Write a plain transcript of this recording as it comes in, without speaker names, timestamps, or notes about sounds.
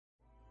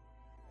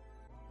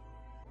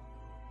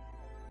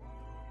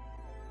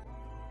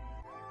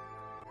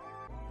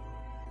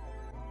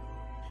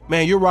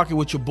Man, you're rocking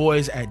with your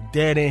boys at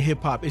Dead End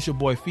Hip Hop. It's your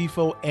boy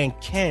FIFO and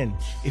Ken.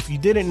 If you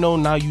didn't know,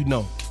 now you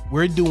know.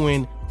 We're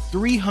doing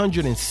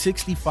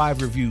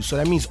 365 reviews. So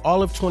that means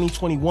all of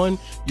 2021,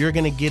 you're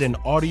going to get an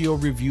audio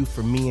review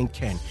from me and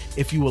Ken.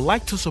 If you would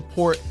like to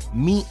support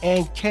me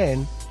and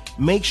Ken,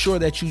 make sure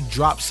that you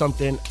drop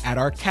something at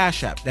our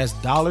Cash App. That's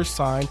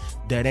 $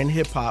 Dead End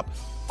Hip Hop.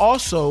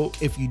 Also,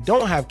 if you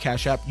don't have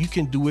Cash App, you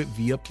can do it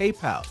via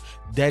PayPal.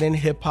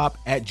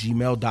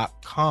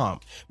 deadendhiphop@gmail.com.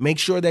 Make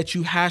sure that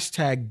you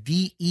hashtag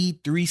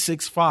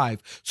DE365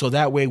 so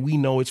that way we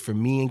know it's for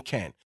me and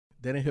Ken.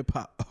 Dead End Hip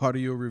Hop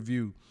audio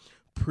review.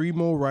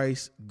 Primo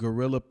Rice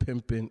Gorilla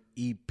Pimpin'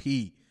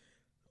 EP.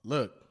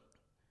 Look,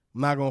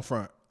 I'm not gonna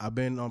front. I've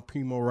been on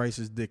Primo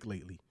Rice's dick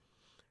lately.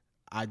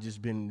 I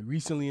just been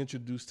recently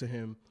introduced to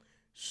him.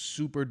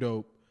 Super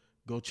dope.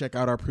 Go check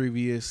out our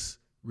previous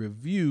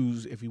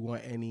reviews if you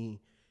want any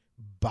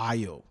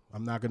bio.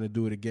 I'm not gonna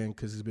do it again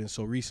because it's been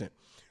so recent.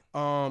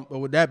 But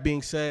with that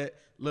being said,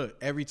 look,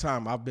 every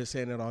time I've been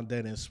saying it on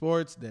Dead End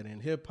Sports, Dead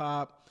End Hip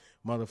Hop,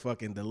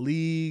 motherfucking The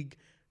League.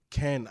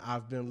 Ken,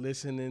 I've been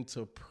listening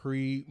to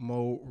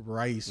Primo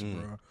Rice,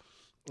 bro.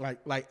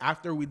 Like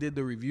after we did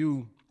the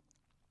review,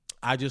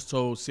 I just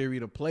told Siri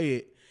to play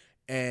it,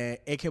 and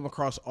it came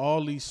across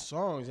all these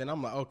songs, and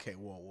I'm like, okay,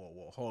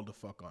 whoa, hold the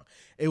fuck on.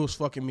 It was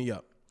fucking me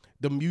up.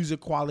 The music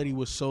quality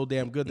was so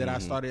damn good that I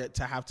started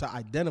to have to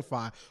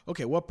identify,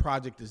 okay, what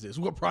project is this?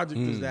 What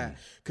project is that?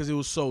 Because it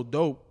was so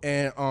dope.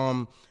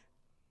 And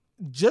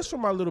just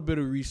from my little bit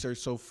of research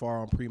so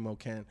far on Primo,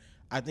 Ken,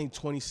 I think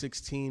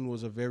 2016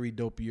 was a very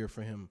dope year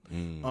for him.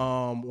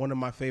 One of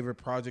my favorite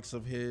projects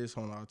of his,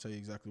 hold on, I'll tell you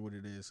exactly what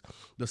it is.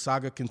 The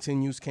Saga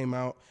Continues came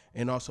out,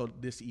 and also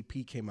this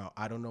EP came out.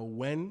 I don't know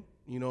when,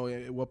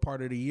 what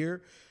part of the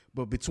year,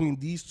 but between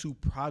these two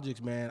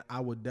projects, man,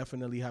 I would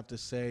definitely have to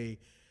say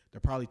they're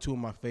probably two of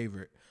my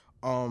favorite.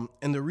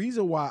 And the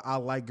reason why I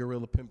like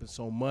Gorilla Pimpin'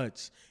 so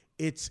much,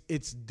 it's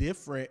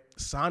different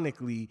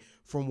sonically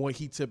from what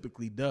he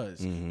typically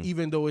does,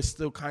 even though it's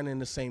still kind of in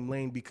the same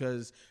lane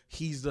because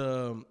he's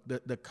the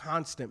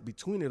constant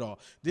between it all.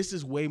 This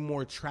is way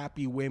more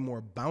trappy, way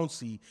more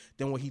bouncy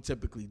than what he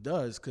typically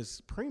does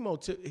because Primo,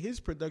 his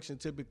production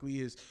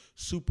typically is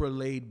super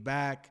laid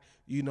back,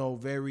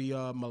 very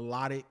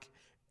melodic,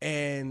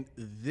 and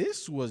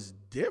this was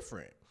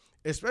different.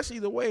 Especially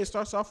the way it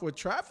starts off with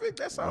Traffic.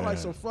 That sounds like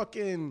some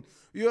fucking,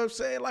 you know what I'm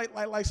saying?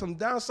 Like some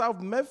down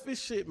south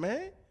Memphis shit,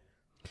 man.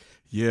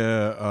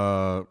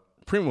 Yeah,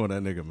 Primo,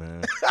 that nigga,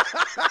 man.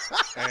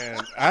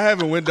 And I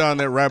haven't went down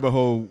that rabbit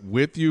hole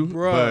with you,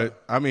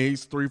 but I mean,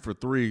 he's 3 for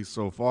 3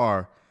 so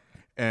far.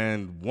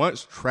 And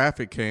once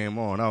Traffic came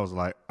on, I was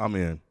like, I'm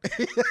in.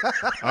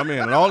 I'm in.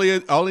 And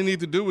all he need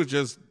to do is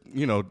just,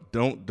 don't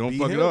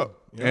fuck it up.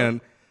 Yep.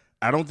 And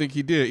I don't think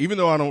he did. Even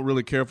though I don't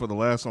really care for the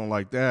last song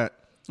like that,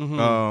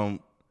 the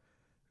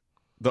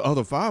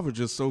other 5 are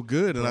just so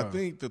good. And I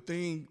think the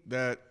thing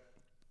that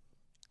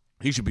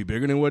he should be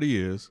bigger than what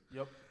he is.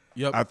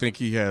 Yep. I think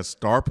he has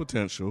star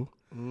potential.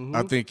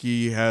 I think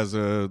he has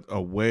a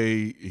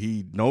way,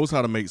 he knows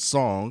how to make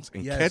songs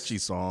and catchy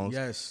songs.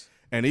 Yes.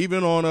 And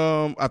even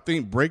on, I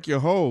think Break Your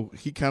Hoe,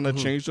 he kind of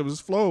changed up his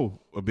flow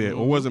a bit.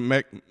 Or was it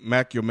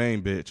Mac Your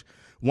Main Bitch?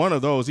 One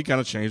of those, he kind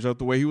of changed up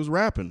the way he was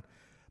rapping.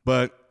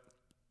 But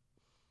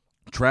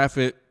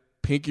Traffic,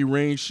 Pinky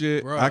Ring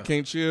shit, bruh, I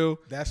Can't Chill.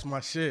 That's my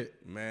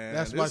shit. Man,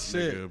 that's my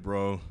shit. Nigga,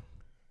 bro.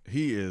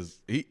 He's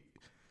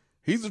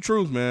the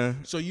truth, man.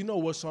 So you know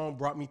what song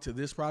brought me to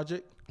this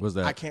project? What's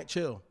that? I Can't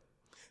Chill.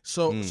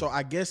 So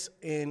I guess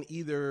in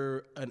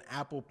either an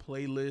Apple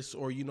playlist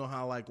or you know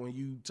how like when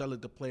you tell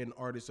it to play an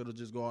artist, it'll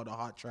just go all the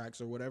hot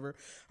tracks or whatever.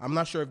 I'm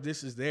not sure if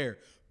this is there,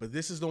 but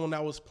this is the one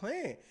that was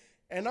playing.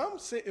 And I'm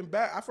sitting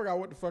back. I forgot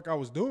what the fuck I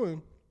was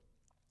doing.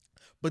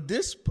 But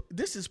this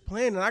is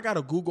playing, and I got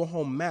a Google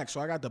Home Max, so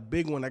I got the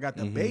big one. I got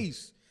the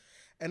bass,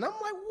 and I'm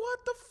like,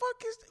 "What the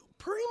fuck is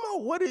Primo?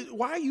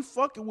 Why are you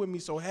fucking with me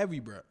so heavy,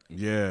 bro?"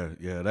 Yeah.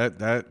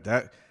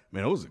 That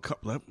man, it was a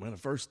couple. Man, the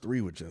first 3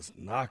 were just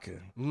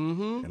knocking,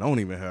 and I don't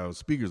even have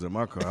speakers in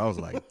my car. I was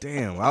like,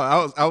 "Damn!"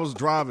 I was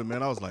driving,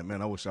 man. I was like,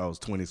 "Man, I wish I was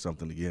 20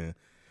 something again,"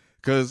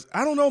 because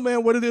I don't know,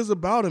 man, what it is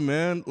about him,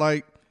 man.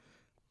 Like,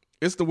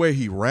 it's the way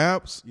he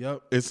raps.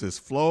 Yep. It's his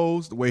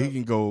flows, the way he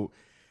can go.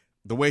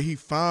 The way he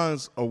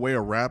finds a way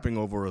of rapping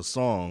over a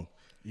song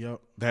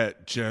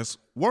that just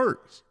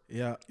works.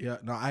 Yeah.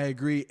 No, I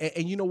agree.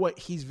 And you know what?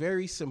 He's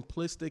very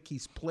simplistic.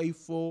 He's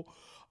playful.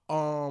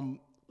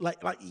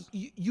 Like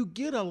you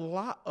get a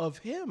lot of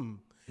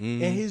him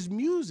and his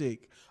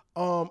music.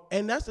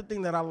 And that's the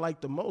thing that I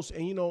like the most.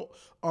 And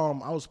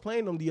I was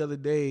playing them the other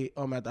day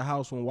at the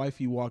house when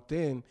wifey walked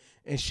in,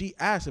 and she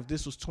asked if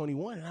this was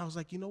 21, and I was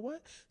like, you know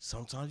what?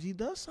 Sometimes he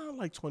does sound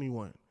like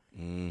 21.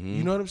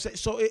 You know what I'm saying?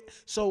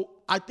 So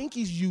I think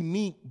he's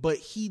unique, but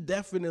he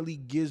definitely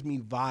gives me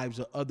vibes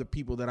of other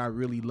people that I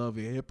really love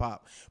in hip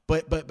hop.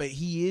 But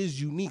he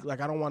is unique.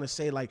 Like, I don't want to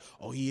say like,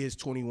 oh, he is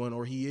 21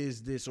 or he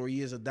is this or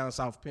he is a down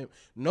south pimp.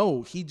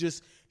 No, he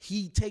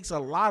takes a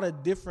lot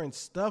of different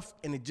stuff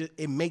and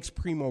it makes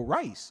Primo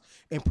Rice.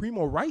 And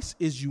Primo Rice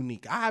is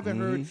unique. I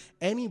haven't heard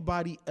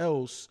anybody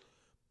else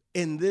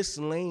in this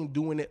lane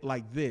doing it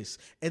like this.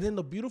 And then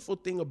the beautiful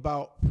thing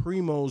about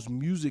Primo's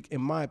music,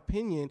 in my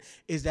opinion,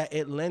 is that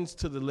it lends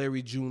to the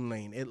Larry June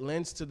lane. It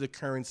lends to the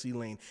Currency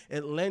lane.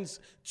 It lends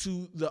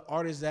to the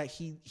artists that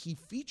he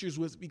features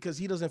with, because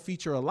he doesn't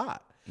feature a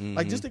lot.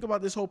 Like, just think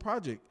about this whole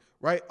project,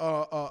 right?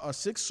 A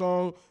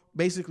 6-song,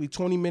 basically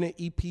 20-minute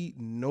EP,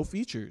 no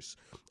features.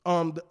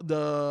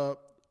 The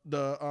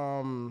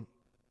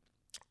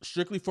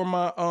Strictly for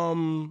my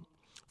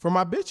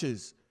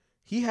bitches,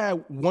 he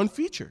had 1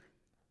 feature.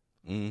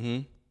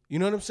 You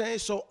know what I'm saying?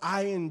 So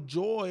I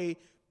enjoy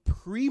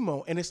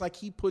Primo, and it's like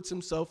he puts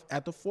himself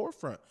at the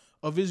forefront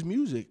of his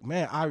music.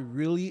 Man, I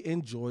really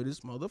enjoy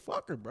this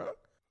motherfucker, bro.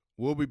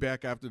 We'll be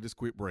back after this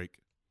quick break.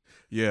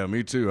 Yeah,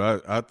 me too.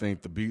 I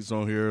think the beats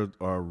on here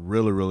are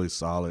really, really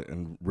solid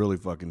and really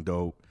fucking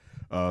dope.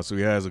 So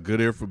he has a good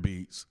ear for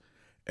beats,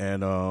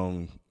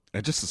 and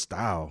just a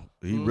style.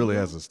 He really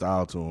has a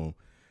style to him.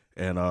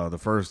 And the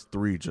first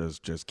 3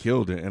 just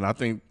killed it. And I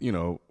think,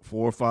 4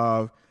 or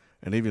 5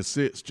 and even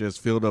 6 just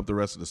filled up the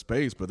rest of the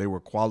space, but they were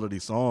quality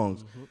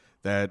songs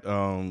that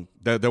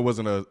there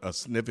wasn't a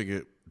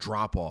significant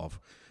drop off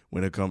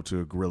when it comes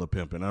to Gorilla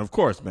Pimpin'. And of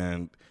course,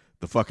 man,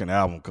 the fucking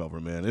album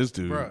cover, man, this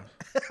dude, bruh.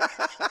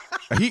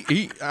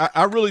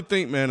 I really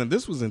think, man, and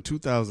this was in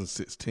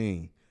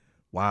 2016.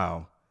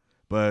 Wow.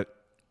 But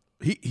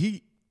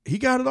he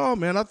got it all,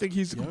 man. I think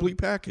he's a complete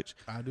package.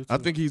 I do too. I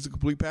think he's a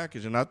complete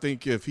package. And I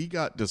think if he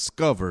got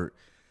discovered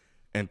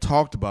and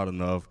talked about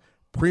enough,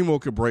 Primo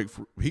could break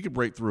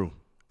through.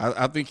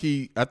 I think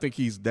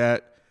he's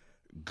that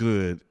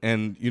good.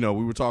 And we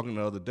were talking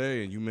the other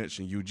day, and you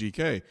mentioned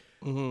UGK,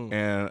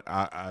 and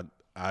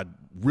I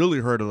really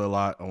heard it a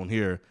lot on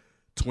here.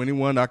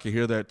 21, I could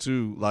hear that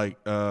too, like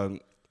an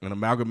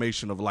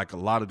amalgamation of like a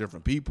lot of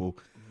different people,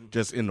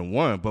 just into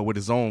one, but with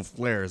his own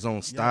flair, his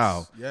own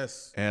style,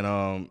 yes,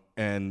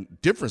 and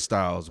different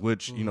styles.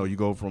 Which you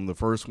go from the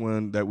first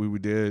one that we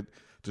did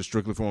to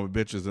Strictly for My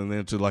Bitches, and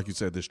then to, like you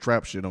said, this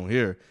trap shit on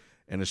here.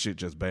 And the shit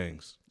just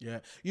bangs.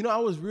 Yeah. I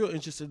was real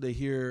interested to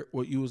hear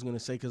what you was going to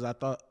say, because I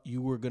thought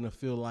you were going to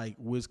feel like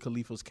Wiz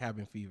Khalifa's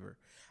Cabin Fever.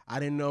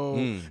 I didn't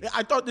know.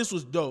 I thought this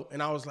was dope.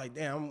 And I was like,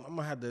 damn, I'm going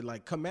to have to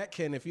like come at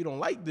Ken if you don't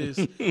like this.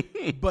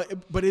 but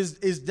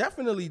it's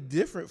definitely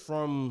different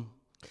from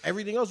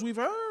everything else we've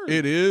heard.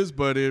 It is,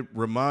 but it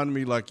reminded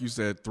me, like you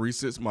said, 3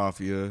 6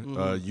 Mafia,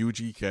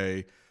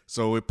 UGK.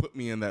 So it put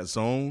me in that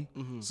zone.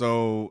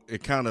 So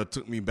it kind of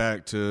took me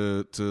back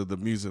to the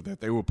music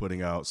that they were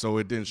putting out. So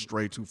it didn't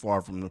stray too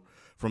far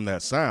from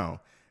that sound.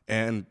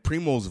 And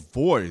Primo's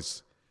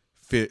voice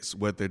fits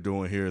what they're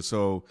doing here.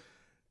 So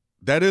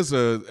that is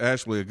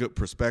actually a good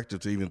perspective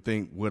to even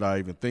think, would I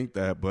even think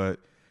that? But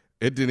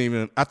it didn't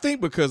even, I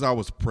think because I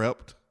was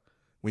prepped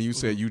when you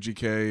said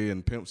UGK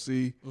and Pimp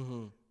C.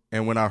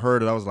 And when I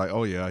heard it, I was like,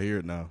 oh yeah, I hear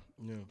it now.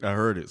 Yeah. I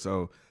heard it.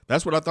 So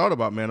that's what I thought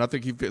about, man. I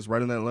think he fits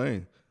right in that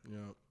lane. Yeah.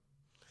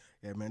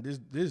 Yeah, man,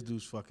 this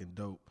dude's fucking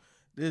dope.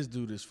 This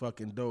dude is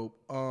fucking dope.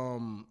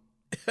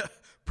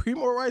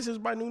 Primo Rice is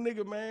my new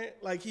nigga, man.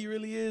 Like, he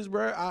really is,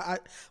 bro.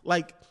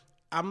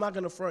 I'm not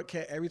gonna front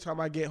cat. Every time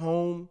I get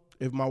home,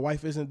 if my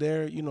wife isn't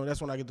there,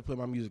 that's when I get to play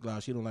my music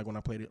loud. She don't like when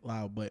I play it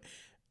loud, but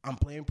I'm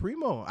playing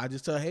Primo. I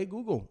just tell, hey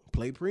Google,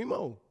 play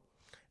Primo.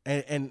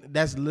 And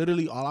that's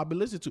literally all I've been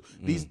listening to.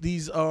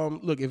 These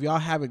look, if y'all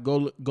haven't,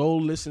 go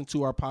listen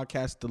to our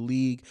podcast, The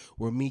League,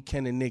 where me,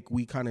 Ken, and Nick,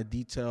 we kind of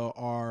detail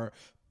our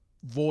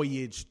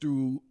voyage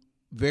through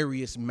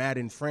various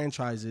Madden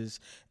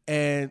franchises.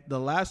 And the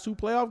last 2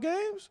 playoff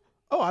games,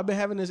 I've been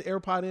having this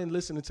AirPod in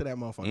listening to that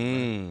motherfucker.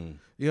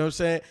 You know what I'm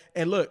saying?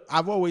 And look,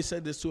 I've always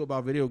said this too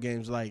about video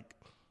games. Like,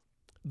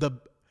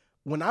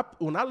 when I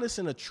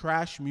listen to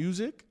trash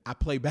music, I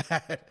play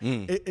bad.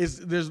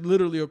 There's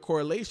literally a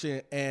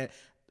correlation. And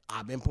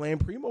I've been playing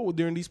Primo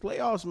during these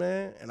playoffs,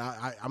 man. And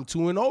I'm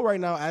 2-0 right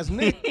now as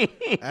Nick.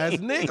 I'm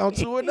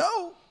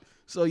 2-0.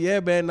 So yeah,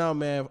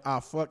 man, I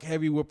fuck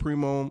heavy with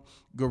Primo,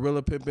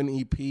 Gorilla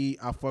Pimpin' EP.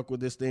 I fuck with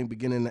this thing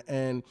beginning to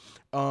end.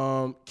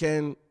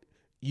 Ken,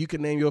 you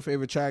can name your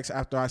favorite tracks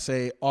after I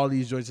say all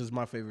these joints is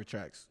my favorite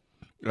tracks.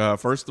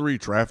 First 3,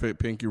 Traffic,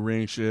 Pinky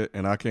Ring Shit,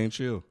 and I Can't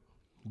Chill.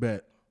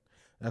 Bet.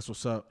 That's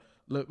what's up.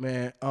 Look,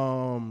 man,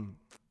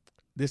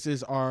 this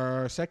is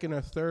our second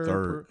or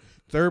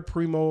third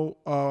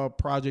Primo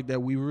project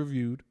that we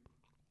reviewed.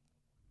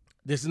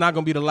 This is not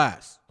going to be the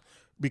last,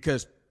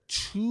 because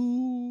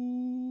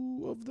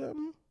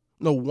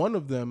one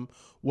of them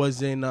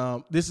was in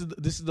this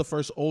is the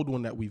first old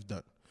one that we've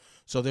done.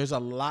 So there's a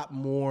lot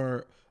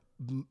more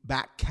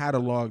back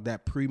catalog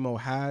that Primo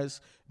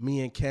has.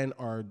 Me and Ken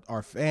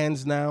are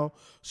fans now,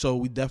 so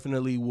we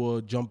definitely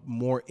will jump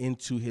more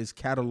into his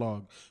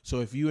catalog. So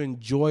if you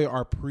enjoy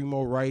our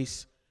Primo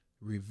Rice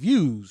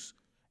reviews,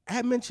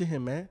 mention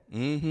him,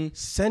 man.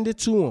 Send it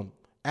to him.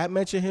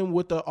 Mention him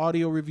with the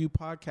audio review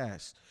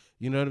podcast.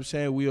 You know what I'm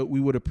saying? We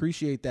would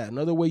appreciate that.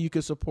 Another way you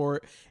can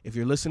support, if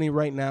you're listening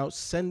right now,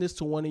 send this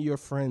to one of your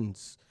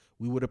friends.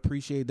 We would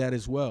appreciate that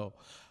as well.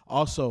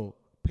 Also,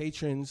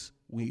 patrons,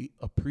 we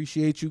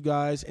appreciate you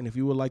guys. And if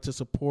you would like to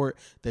support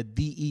the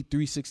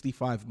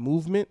DE365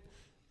 movement,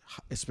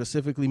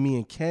 specifically me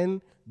and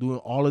Ken, doing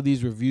all of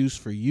these reviews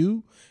for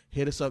you,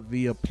 hit us up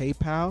via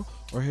PayPal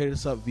or hit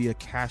us up via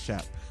Cash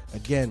App.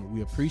 Again,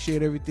 we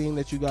appreciate everything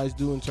that you guys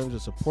do in terms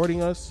of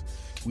supporting us.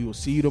 We will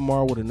see you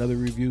tomorrow with another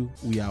review.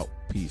 We out.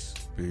 Peace.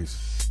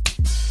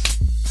 Peace.